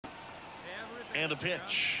And the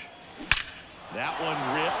pitch. That one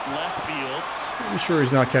ripped left field. I'm sure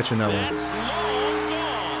he's not catching that one. That's long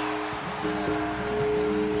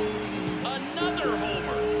gone. Another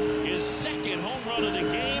homer. His second home run of the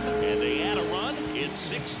game, and they add a run.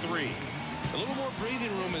 It's 6-3. A little more breathing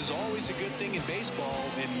room is always a good thing in baseball,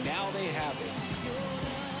 and now they have it.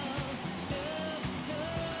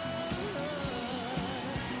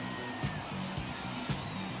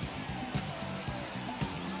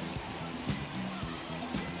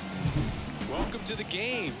 Welcome to the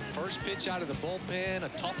game. First pitch out of the bullpen, a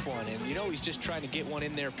tough one, and you know he's just trying to get one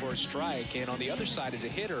in there for a strike. And on the other side, as a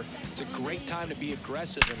hitter, it's a great time to be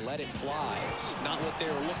aggressive and let it fly. It's not what they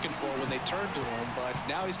were looking for when they turned to him, but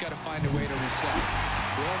now he's got to find a way to reset.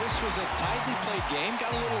 Well, this was a tightly played game.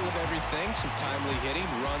 Got a little of everything. Some timely hitting,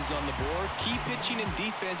 runs on the board, key pitching and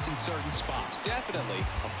defense in certain spots. Definitely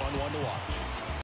a fun one to watch.